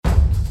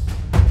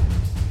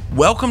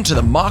Welcome to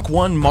the Mach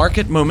 1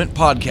 Market Moment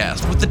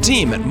Podcast with the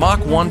team at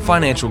Mach 1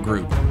 Financial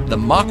Group. The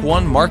Mach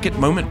 1 Market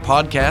Moment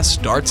Podcast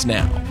starts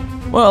now.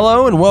 Well,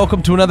 hello and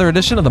welcome to another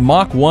edition of the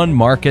Mach 1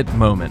 Market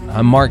Moment.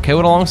 I'm Mark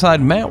Kaywood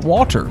alongside Matt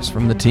Walters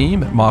from the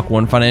team at Mach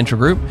 1 Financial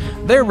Group.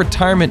 They're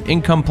retirement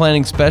income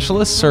planning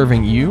specialists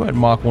serving you at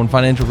Mach 1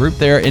 Financial Group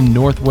there in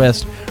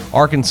Northwest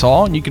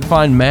Arkansas. And you can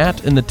find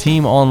Matt and the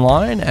team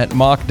online at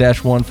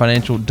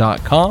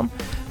mach-1financial.com.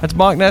 That's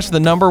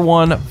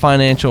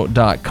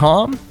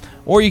mach-1financial.com.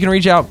 Or you can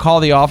reach out, call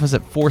the office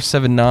at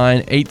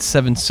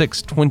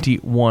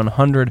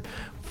 479-876-2100,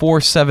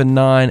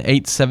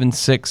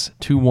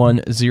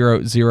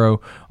 479-876-2100.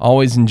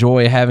 Always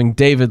enjoy having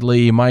David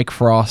Lee, Mike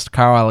Frost,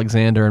 Kyle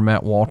Alexander, and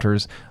Matt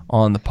Walters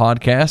on the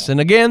podcast. And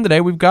again,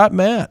 today we've got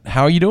Matt.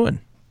 How are you doing?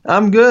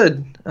 I'm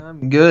good.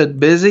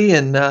 Busy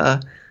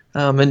and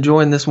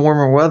enjoying this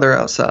warmer weather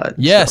outside.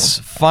 Yes,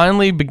 so.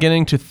 Finally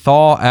beginning to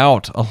thaw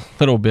out a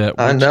little bit.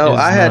 I know.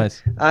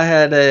 Nice. I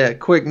had a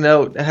quick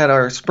note. I had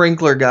our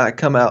sprinkler guy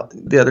come out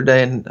the other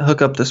day and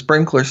hook up the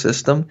sprinkler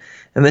system.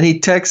 And then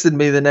he texted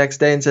me the next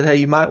day and said, hey,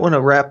 you might want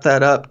to wrap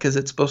that up because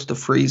it's supposed to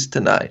freeze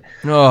tonight.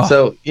 Oh.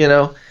 So,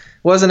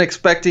 wasn't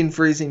expecting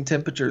freezing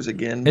temperatures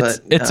again.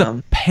 It's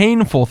a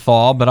painful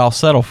thaw, but I'll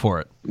settle for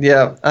it.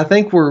 Yeah, I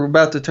think we're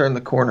about to turn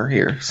the corner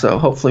here. So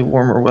hopefully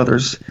warmer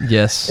weather's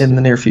in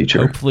the near future.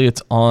 Hopefully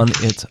it's on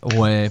its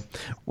way.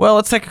 Well,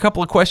 let's take a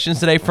couple of questions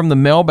today from the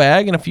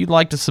mailbag. And if you'd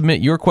like to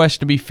submit your question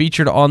to be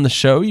featured on the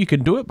show, you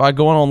can do it by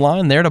going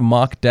online there to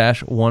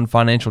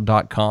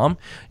mach-1financial.com.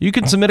 You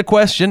can submit a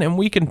question and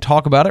we can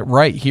talk about it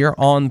right here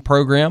on the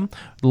program.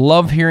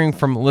 Love hearing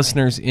from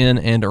listeners in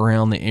and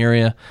around the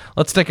area.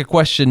 Let's take a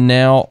question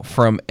now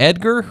from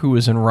Edgar, who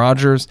is in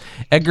Rogers.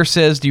 Edgar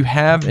says, do you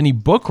have any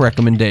book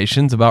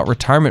recommendations about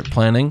retirement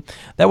planning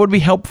that would be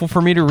helpful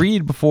for me to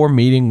read before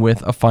meeting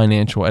with a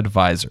financial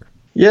advisor?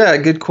 Yeah,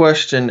 good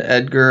question,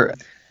 Edgar.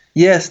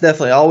 Yes,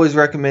 definitely. I always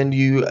recommend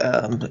you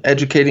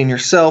educating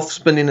yourself,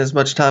 spending as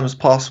much time as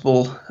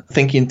possible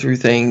thinking through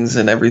things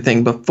and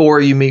everything before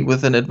you meet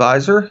with an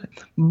advisor.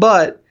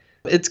 But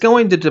it's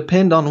going to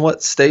depend on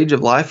what stage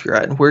of life you're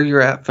at and where you're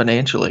at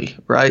financially,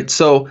 right?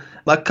 So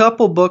a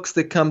couple books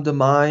that come to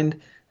mind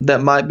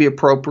that might be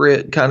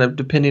appropriate kind of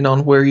depending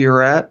on where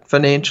you're at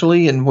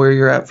financially and where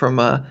you're at from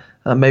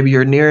maybe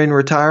you're nearing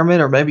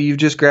retirement or maybe you've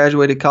just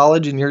graduated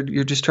college and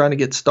you're just trying to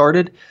get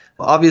started.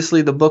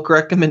 Obviously, the book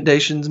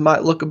recommendations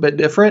might look a bit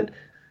different,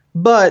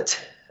 but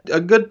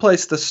a good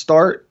place to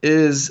start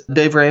is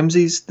Dave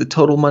Ramsey's The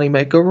Total Money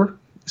Makeover.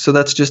 So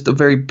that's just a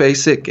very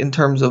basic in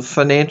terms of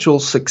financial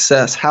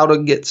success, how to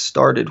get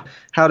started,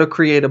 how to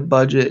create a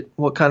budget,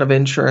 what kind of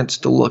insurance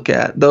to look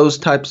at, those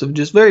types of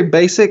just very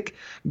basic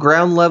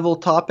ground level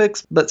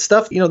topics, but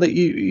stuff, that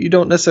you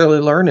don't necessarily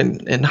learn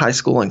in high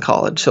school and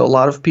college. So a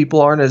lot of people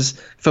aren't as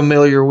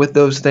familiar with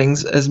those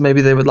things as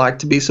maybe they would like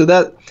to be. So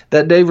that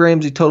Dave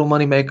Ramsey Total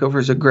Money Makeover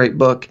is a great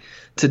book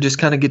to just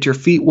kind of get your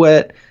feet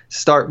wet,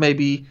 start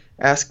maybe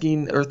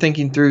asking or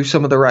thinking through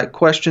some of the right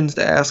questions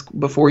to ask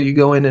before you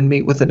go in and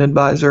meet with an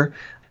advisor.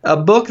 A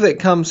book that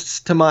comes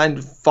to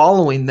mind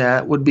following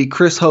that would be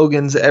Chris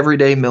Hogan's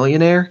Everyday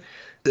Millionaire.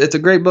 It's a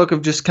great book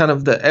of just kind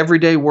of the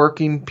everyday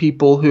working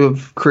people who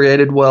have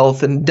created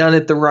wealth and done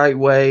it the right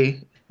way.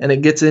 And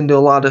it gets into a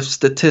lot of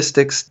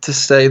statistics to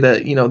say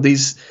that,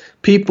 these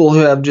people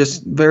who have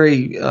just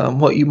very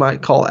what you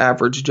might call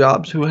average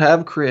jobs who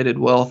have created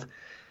wealth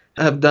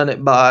have done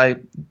it by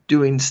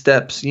doing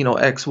steps,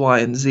 X, Y,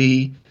 and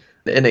Z.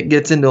 And it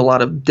gets into a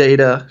lot of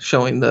data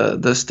showing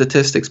the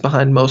statistics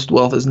behind most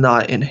wealth is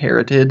not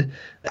inherited.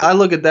 I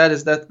look at that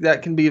as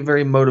that can be a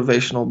very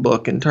motivational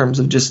book in terms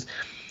of just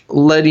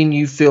letting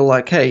you feel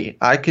like, hey,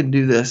 I can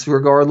do this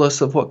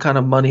regardless of what kind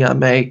of money I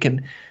make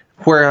and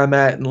where I'm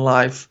at in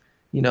life.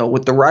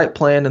 With the right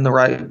plan and the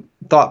right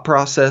thought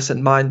process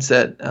and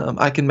mindset,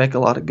 I can make a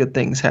lot of good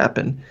things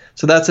happen.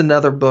 So that's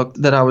another book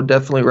that I would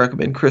definitely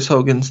recommend, Chris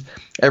Hogan's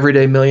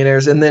Everyday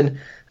Millionaires. And then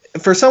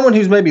for someone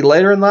who's maybe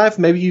later in life,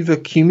 maybe you've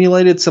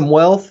accumulated some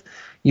wealth,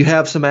 you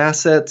have some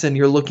assets, and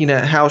you're looking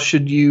at how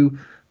should you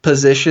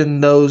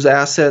position those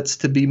assets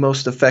to be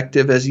most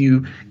effective as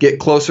you get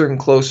closer and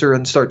closer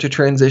and start to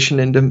transition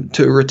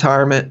into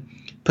retirement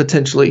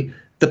potentially.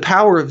 The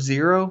Power of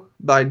Zero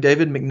by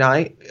David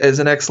McKnight is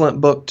an excellent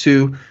book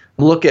to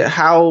look at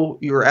how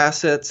your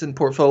assets and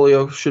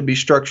portfolio should be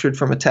structured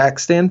from a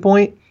tax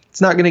standpoint.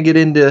 It's not going to get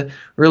into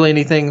really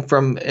anything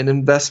from an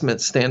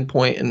investment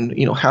standpoint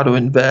and how to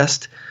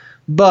invest,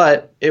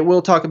 but it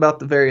will talk about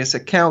the various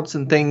accounts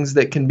and things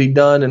that can be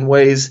done and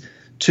ways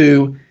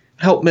to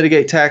help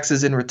mitigate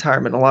taxes in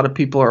retirement. A lot of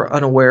people are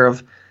unaware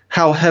of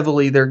how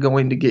heavily they're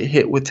going to get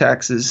hit with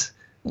taxes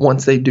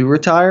once they do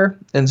retire.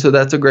 And so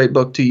that's a great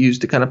book to use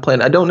to kind of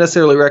plan. I don't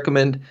necessarily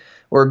recommend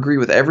or agree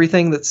with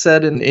everything that's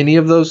said in any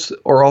of those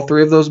or all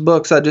three of those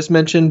books I just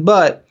mentioned,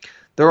 but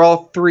they're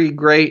all three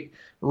great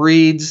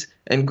reads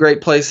and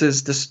great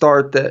places to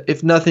start that,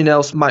 if nothing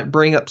else, might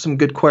bring up some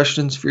good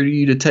questions for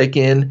you to take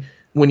in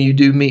when you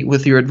do meet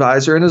with your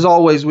advisor. And as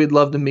always, we'd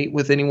love to meet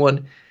with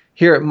anyone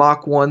here at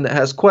Mach 1 that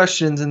has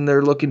questions and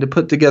they're looking to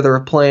put together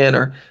a plan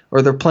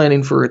or they're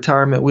planning for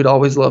retirement, we'd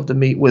always love to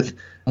meet with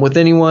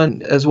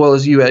anyone as well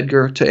as you,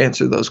 Edgar, to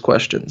answer those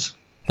questions.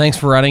 Thanks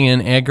for writing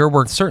in, Edgar.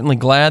 We're certainly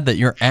glad that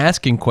you're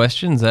asking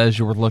questions as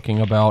you were looking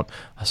about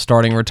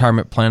starting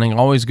retirement planning.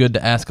 Always good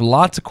to ask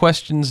lots of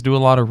questions, do a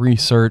lot of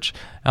research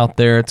out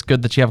there. It's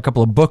good that you have a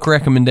couple of book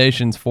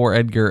recommendations for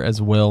Edgar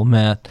as well,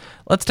 Matt.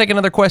 Let's take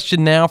another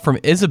question now from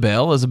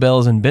Isabel. Isabel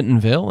is in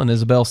Bentonville, and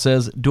Isabel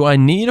says, do I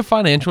need a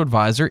financial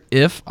advisor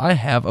if I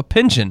have a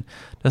pension?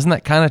 Doesn't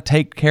that kind of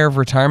take care of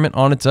retirement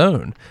on its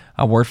own?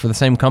 I worked for the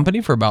same company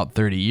for about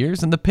 30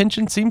 years, and the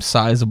pension seems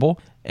sizable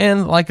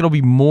and like it'll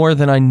be more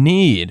than I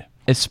need,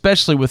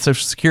 especially with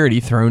Social Security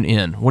thrown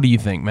in. What do you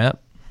think, Matt?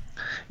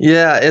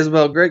 Yeah,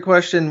 Isabel, great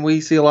question.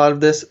 We see a lot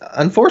of this.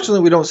 Unfortunately,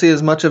 we don't see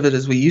as much of it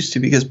as we used to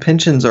because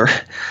pensions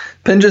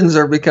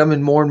are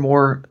becoming more and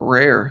more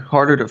rare,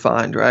 harder to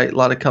find, right? A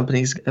lot of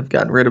companies have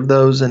gotten rid of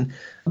those,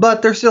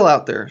 but they're still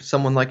out there.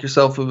 Someone like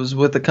yourself who was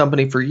with the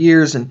company for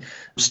years and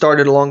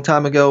started a long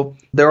time ago,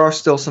 there are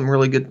still some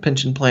really good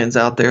pension plans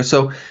out there.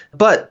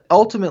 But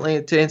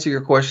ultimately, to answer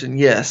your question,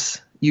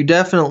 yes, you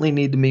definitely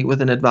need to meet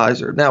with an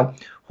advisor. Now,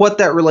 what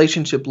that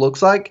relationship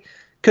looks like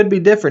could be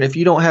different. If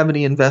you don't have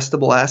any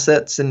investable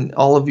assets and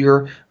all of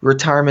your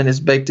retirement is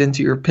baked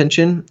into your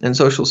pension and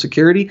Social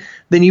Security,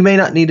 then you may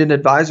not need an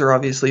advisor,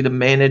 obviously, to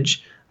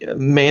manage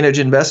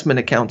investment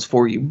accounts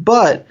for you.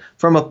 But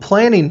from a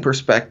planning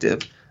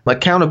perspective,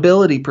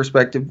 accountability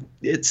perspective,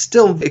 it's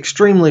still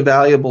extremely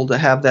valuable to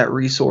have that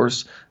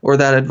resource or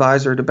that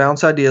advisor to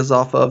bounce ideas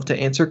off of, to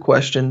answer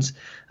questions.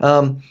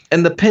 And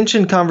the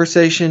pension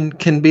conversation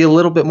can be a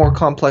little bit more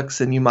complex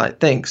than you might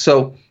think.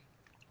 So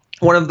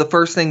one of the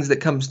first things that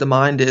comes to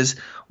mind is,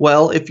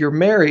 well, if you're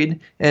married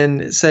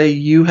and say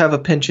you have a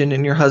pension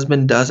and your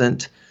husband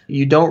doesn't,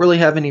 you don't really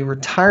have any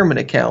retirement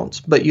accounts,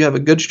 but you have a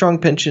good, strong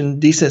pension,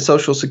 decent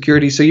Social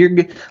Security. So you're,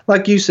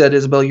 like you said,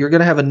 Isabel, you're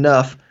going to have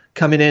enough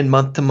coming in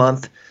month to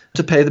month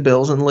to pay the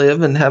bills and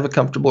live and have a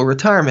comfortable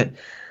retirement.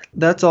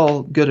 That's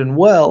all good and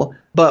well,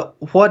 but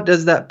what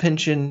does that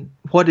pension,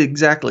 what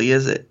exactly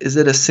is it? Is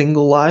it a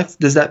single life?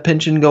 Does that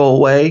pension go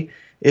away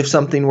if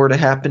something were to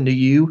happen to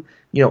you?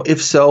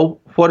 If so,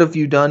 what have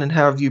you done and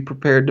how have you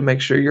prepared to make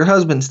sure your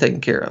husband's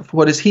taken care of?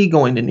 What is he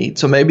going to need?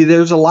 So maybe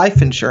there's a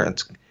life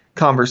insurance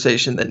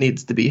conversation that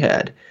needs to be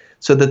had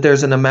so that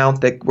there's an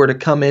amount that were to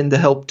come in to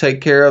help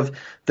take care of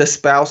the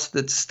spouse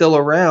that's still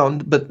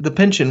around, but the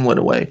pension went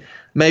away.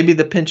 Maybe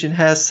the pension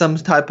has some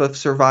type of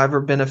survivor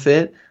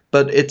benefit,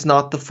 but it's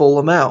not the full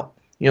amount.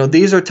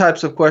 These are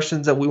types of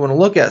questions that we want to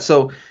look at.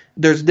 So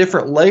there's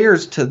different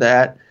layers to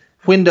that.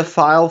 When to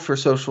file for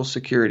Social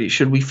Security?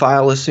 Should we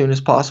file as soon as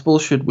possible?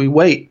 Should we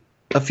wait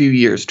a few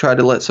years, try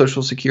to let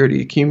Social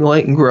Security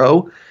accumulate and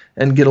grow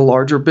and get a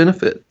larger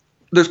benefit?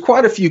 There's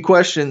quite a few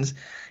questions.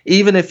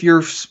 Even if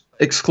you're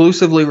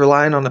exclusively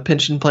relying on a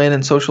pension plan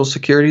and Social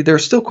Security,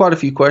 there's still quite a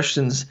few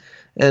questions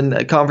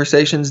and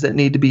conversations that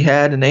need to be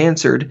had and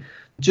answered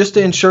just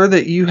to ensure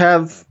that you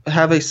have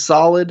a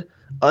solid,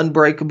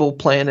 unbreakable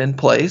plan in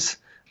place.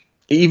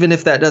 Even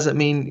if that doesn't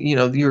mean,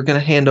 you're going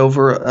to hand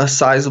over a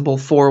sizable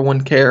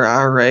 401k or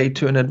IRA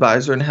to an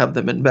advisor and have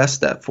them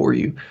invest that for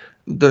you.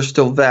 There's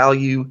still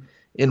value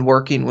in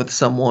working with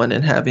someone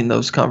and having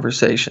those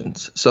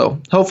conversations.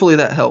 So hopefully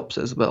that helps,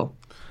 Isabel.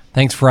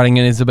 Thanks for writing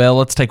in, Isabel.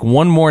 Let's take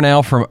one more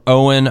now from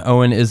Owen.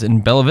 Owen is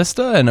in Bella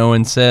Vista, and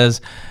Owen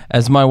says,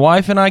 as my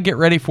wife and I get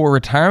ready for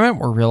retirement,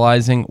 we're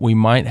realizing we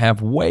might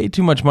have way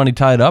too much money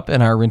tied up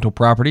in our rental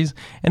properties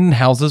and in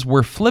houses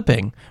we're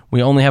flipping.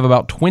 We only have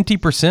about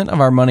 20%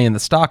 of our money in the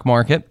stock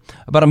market.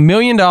 About $1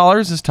 million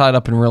is tied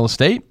up in real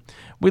estate.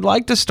 We'd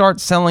like to start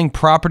selling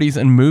properties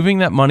and moving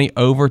that money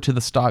over to the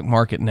stock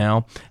market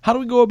now. How do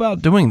we go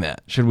about doing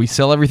that? Should we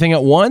sell everything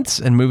at once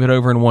and move it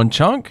over in one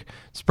chunk?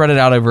 Spread it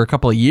out over a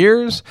couple of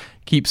years?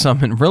 Keep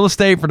some in real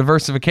estate for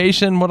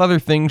diversification? What other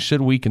things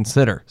should we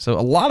consider? So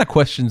a lot of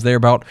questions there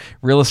about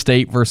real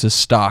estate versus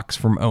stocks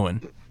from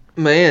Owen.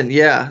 Man,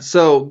 yeah.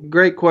 So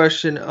great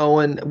question,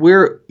 Owen.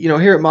 We're,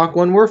 here at Mach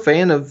 1, we're a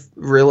fan of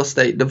real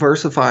estate,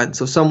 diversifying.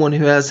 So someone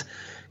who has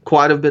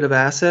quite a bit of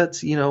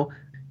assets,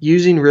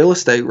 using real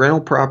estate,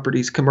 rental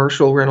properties,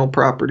 commercial rental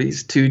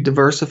properties to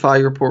diversify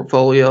your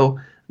portfolio.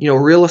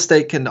 Real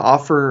estate can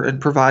offer and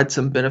provide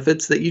some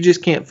benefits that you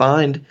just can't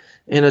find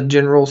in a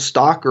general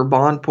stock or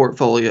bond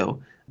portfolio.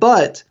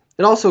 But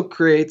it also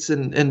creates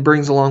and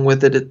brings along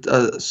with it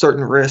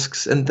certain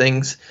risks and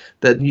things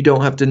that you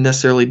don't have to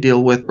necessarily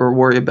deal with or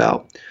worry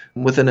about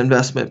with an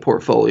investment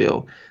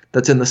portfolio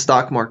that's in the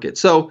stock market.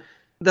 So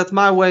that's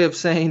my way of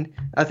saying,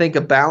 I think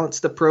a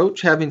balanced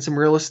approach, having some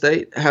real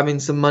estate,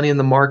 having some money in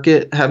the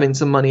market, having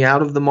some money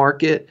out of the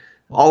market,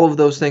 all of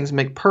those things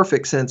make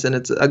perfect sense. And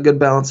it's a good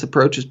balanced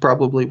approach is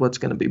probably what's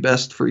going to be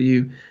best for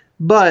you.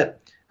 But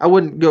I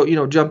wouldn't go,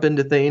 jump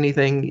into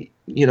anything,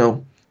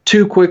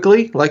 too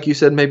quickly. Like you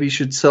said, maybe you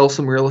should sell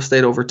some real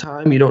estate over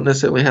time. You don't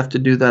necessarily have to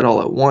do that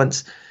all at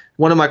once.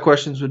 One of my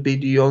questions would be,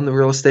 do you own the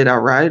real estate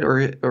outright,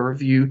 or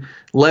have you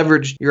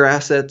leveraged your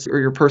assets or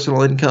your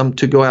personal income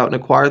to go out and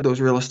acquire those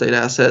real estate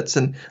assets?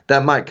 And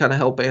that might kind of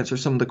help answer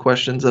some of the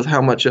questions of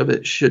how much of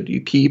it should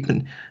you keep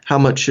and how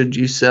much should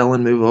you sell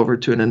and move over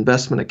to an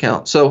investment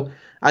account. So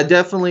I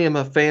definitely am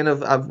a fan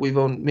of,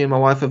 me and my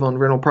wife have owned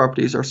rental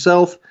properties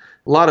ourselves.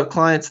 A lot of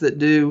clients that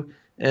do,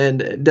 and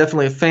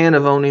definitely a fan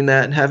of owning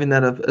that and having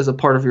that as a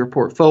part of your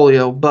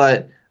portfolio.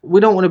 But we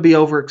don't want to be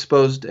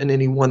overexposed in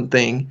any one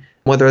thing,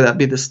 whether that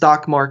be the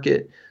stock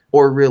market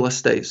or real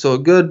estate. So a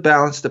good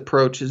balanced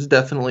approach is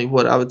definitely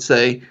what I would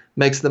say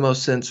makes the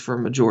most sense for a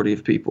majority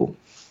of people.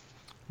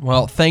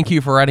 Well, thank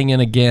you for writing in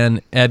again,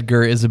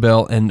 Edgar,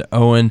 Isabel, and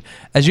Owen.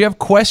 As you have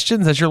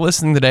questions as you're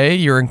listening today,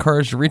 you're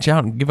encouraged to reach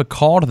out and give a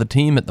call to the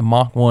team at the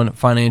Mach 1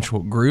 Financial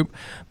Group.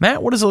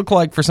 Matt, what does it look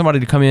like for somebody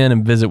to come in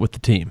and visit with the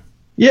team?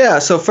 Yeah,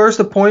 so first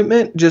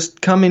appointment,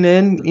 just coming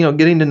in,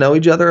 getting to know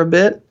each other a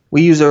bit.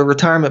 We use a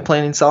retirement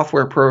planning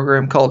software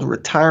program called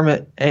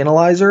Retirement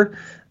Analyzer.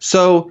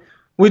 So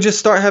we just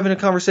start having a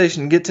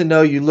conversation, get to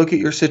know you, look at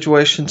your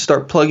situation,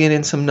 start plugging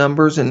in some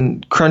numbers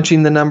and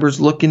crunching the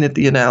numbers, looking at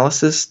the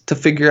analysis to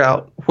figure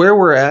out where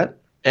we're at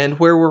and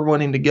where we're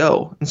wanting to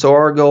go. And so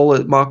our goal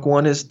at Mach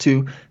 1 is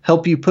to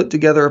help you put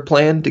together a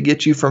plan to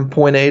get you from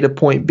point A to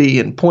point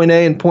B. And point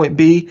A and point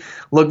B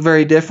look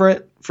very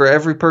different for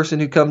every person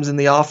who comes in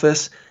the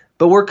office.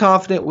 But we're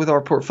confident with our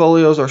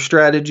portfolios, our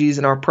strategies,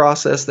 and our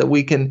process that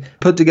we can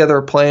put together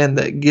a plan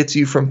that gets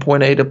you from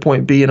point A to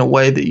point B in a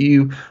way that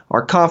you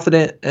are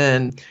confident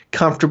and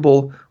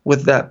comfortable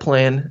with that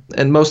plan.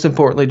 And most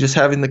importantly, just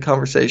having the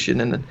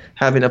conversation and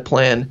having a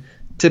plan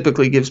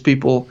typically gives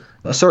people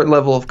a certain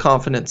level of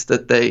confidence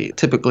that they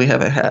typically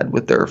haven't had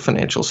with their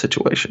financial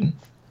situation.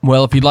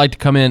 Well, if you'd like to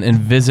come in and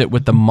visit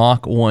with the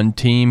Mach 1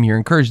 team, you're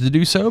encouraged to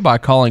do so by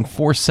calling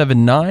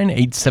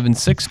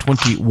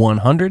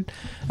 479-876-2100.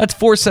 That's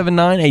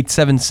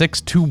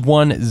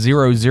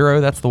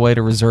 479-876-2100. That's the way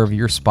to reserve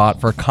your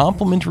spot for a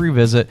complimentary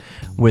visit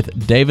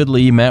with David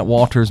Lee, Matt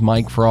Walters,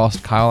 Mike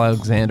Frost, Kyle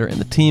Alexander, and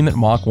the team at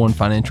Mach 1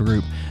 Financial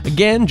Group.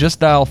 Again, just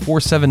dial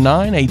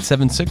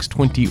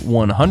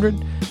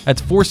 479-876-2100.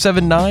 That's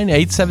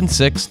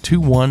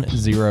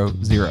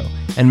 479-876-2100.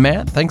 And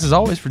Matt, thanks as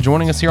always for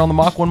joining us here on the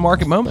Mach 1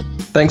 Market Moment.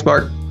 Thanks,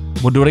 Mark.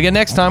 We'll do it again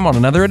next time on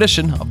another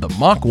edition of the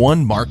Mach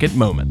 1 Market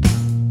Moment.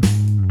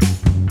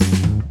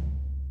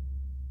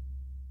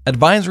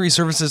 Advisory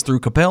services through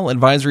Capel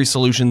Advisory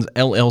Solutions,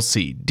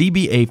 LLC,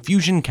 DBA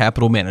Fusion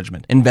Capital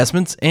Management.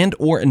 Investments and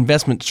or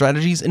investment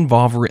strategies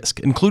involve risk,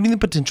 including the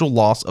potential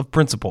loss of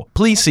principal.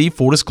 Please see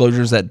full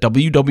disclosures at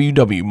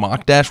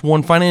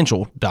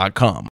www.mach-1financial.com.